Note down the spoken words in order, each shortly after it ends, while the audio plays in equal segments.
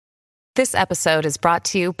This episode is brought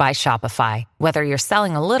to you by Shopify. Whether you're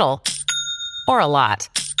selling a little or a lot,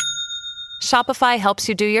 Shopify helps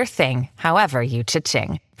you do your thing, however you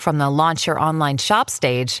cha-ching. From the launch your online shop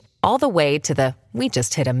stage, all the way to the we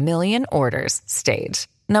just hit 1 million orders stage.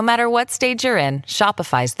 No matter what stage you're in,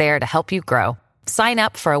 Shopify's there to help you grow. Sign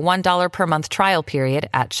up for a $1 per month trial period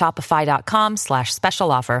at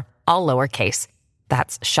shopify.com/special offer, all lowercase.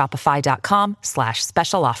 That's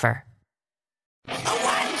shopify.com/special offer. 1, 2, 3,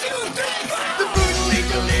 4. The Brutally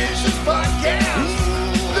Delicious Podcast.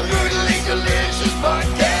 The Brutally Delicious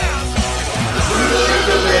Podcast. The Brutally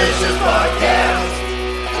Delicious Podcast.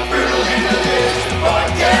 The Brutally Delicious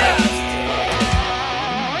Podcast.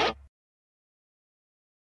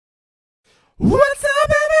 What's up,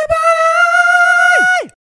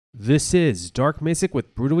 everybody? This is Dark Macek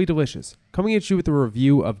with Brutally Delicious, coming at you with a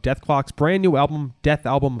review of DETHKLOK's brand new album,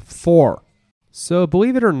 Dethalbum 4. So,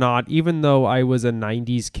 believe it or not, even though I was a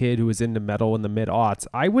 90s kid who was into metal in the mid-aughts,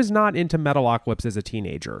 I was not into Metalocalypse as a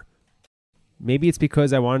teenager. Maybe it's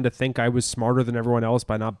because I wanted to think I was smarter than everyone else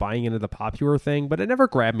by not buying into the popular thing, but it never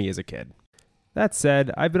grabbed me as a kid. That said,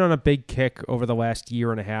 I've been on a big kick over the last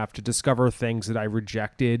year and a half to discover things that I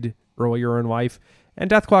rejected earlier in life, and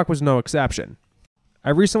DETHKLOK was no exception.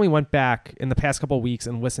 I recently went back in the past couple weeks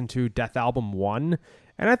and listened to Dethalbum 1,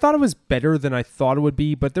 and I thought it was better than I thought it would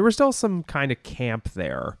be, but there was still some kind of camp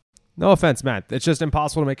there. No offense meant, it's just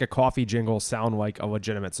impossible to make a coffee jingle sound like a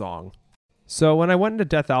legitimate song. So when I went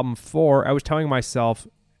into Dethalbum 4, I was telling myself,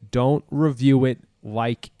 don't review it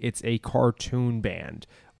like it's a cartoon band.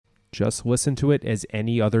 Just listen to it as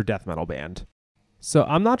any other death metal band. So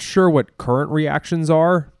I'm not sure what current reactions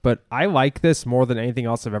are, but I like this more than anything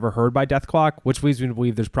else I've ever heard by DETHKLOK, which leads me to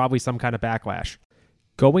believe there's probably some kind of backlash.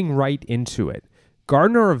 Going right into it,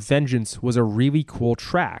 Gardener of Vengeance was a really cool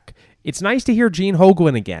track. It's nice to hear Gene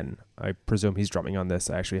Hoglan again. I presume he's drumming on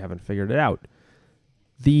this. I actually haven't figured it out.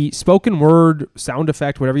 The spoken word, sound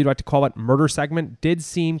effect, whatever you'd like to call it, murder segment did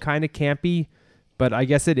seem kind of campy, but I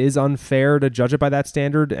guess it is unfair to judge it by that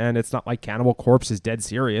standard, and it's not like Cannibal Corpse is dead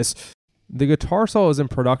serious. The guitar solos in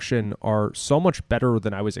production are so much better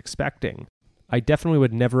than I was expecting. I definitely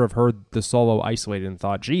would never have heard the solo isolated and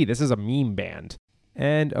thought, gee, this is a meme band.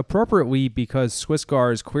 And appropriately, because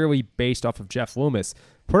Swissgar is clearly based off of Jeff Loomis,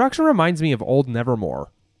 production reminds me of old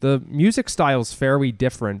Nevermore. The music style is fairly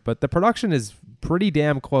different, but the production is pretty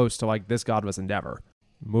damn close to like This Godless Endeavor.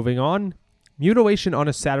 Moving on, Mutilation on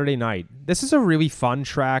a Saturday Night. This is a really fun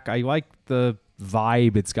track. I like the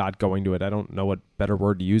vibe it's got going to it. I don't know what better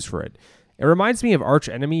word to use for it. It reminds me of Arch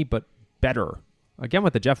Enemy, but better. Again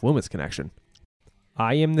with the Jeff Loomis connection.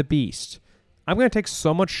 I Am the Beast. I'm going to take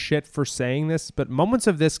so much shit for saying this, but moments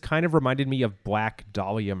of this kind of reminded me of Black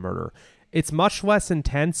Dahlia Murder. It's much less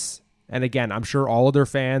intense, and again, I'm sure all of their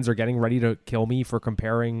fans are getting ready to kill me for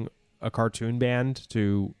comparing a cartoon band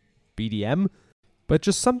to BDM, but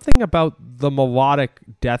just something about the melodic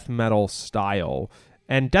death metal style.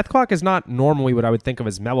 And DETHKLOK is not normally what I would think of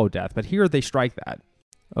as mellow death, but here they strike that.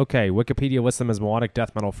 Okay, Wikipedia lists them as melodic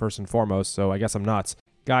death metal first and foremost, so I guess I'm nuts.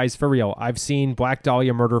 Guys, for real, I've seen Black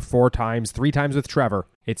Dahlia Murder 4 times, 3 times with Trevor.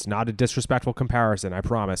 It's not a disrespectful comparison, I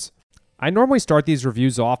promise. I normally start these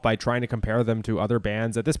reviews off by trying to compare them to other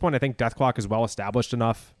bands. At this point, I think DETHKLOK is well established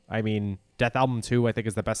enough. I mean, Dethalbum 2, I think,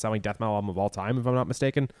 is the best-selling death metal album of all time, if I'm not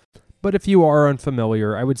mistaken. But if you are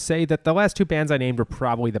unfamiliar, I would say that the last 2 bands I named are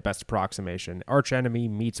probably the best approximation. Arch Enemy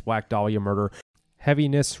meets Black Dahlia Murder.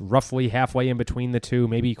 Heaviness roughly halfway in between the two,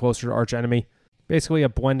 maybe closer to Arch Enemy. Basically a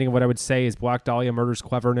blending of what I would say is Black Dahlia Murder's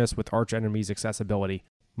cleverness with Arch Enemy's accessibility.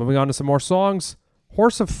 Moving on to some more songs.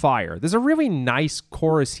 Horse of Fire. There's a really nice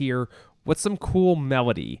chorus here with some cool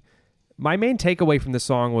melody. My main takeaway from this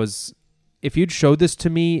song was, if you'd showed this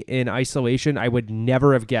to me in isolation, I would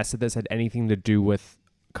never have guessed that this had anything to do with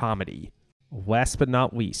comedy. Last but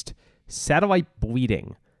not least, Satellite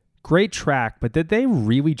Bleeding. Great track, but did they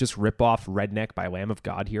really just rip off Redneck by Lamb of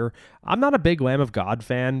God here? I'm not a big Lamb of God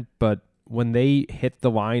fan, but when they hit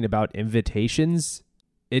the line about invitations,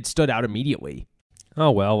 it stood out immediately.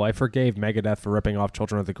 Oh well, I forgave Megadeth for ripping off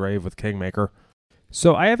Children of the Grave with Kingmaker.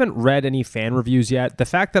 So I haven't read any fan reviews yet. The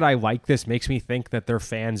fact that I like this makes me think that their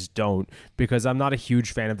fans don't, because I'm not a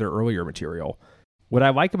huge fan of their earlier material. What I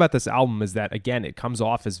like about this album is that, again, it comes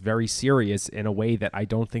off as very serious in a way that I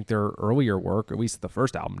don't think their earlier work, or at least the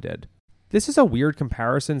first album, did. This is a weird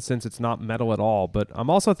comparison since it's not metal at all, but I'm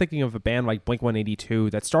also thinking of a band like Blink-182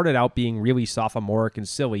 that started out being really sophomoric and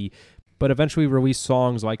silly, but eventually released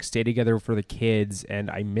songs like Stay Together for the Kids and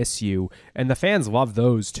I Miss You, and the fans love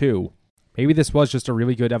those too. Maybe this was just a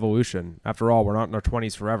really good evolution. After all, we're not in our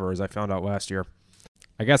 20s forever, as I found out last year.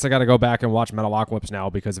 I guess I gotta go back and watch Metalocalypse now,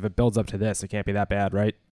 because if it builds up to this, it can't be that bad,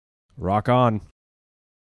 right? Rock on.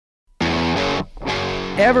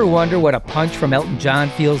 Ever wonder what a punch from Elton John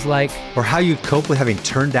feels like? Or how you'd cope with having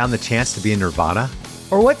turned down the chance to be in Nirvana?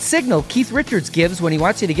 Or what signal Keith Richards gives when he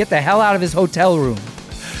wants you to get the hell out of his hotel room?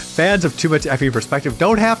 Fans of Too Much Effing Perspective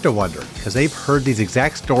don't have to wonder, because they've heard these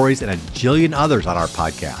exact stories and a jillion others on our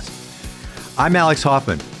podcast. I'm Alex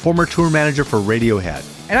Hoffman, former tour manager for Radiohead.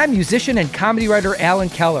 And I'm musician and comedy writer Alan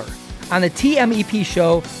Keller. On the TMEP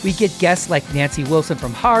show, we get guests like Nancy Wilson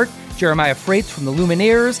from Heart, Jeremiah Freites from the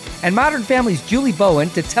Lumineers, and Modern Family's Julie Bowen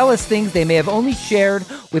to tell us things they may have only shared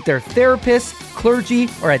with their therapist, clergy,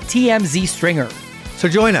 or a TMZ stringer. So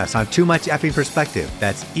join us on Too Much Effing Perspective.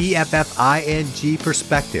 That's EFFING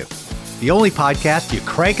Perspective. The only podcast you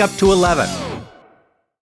crank up to 11.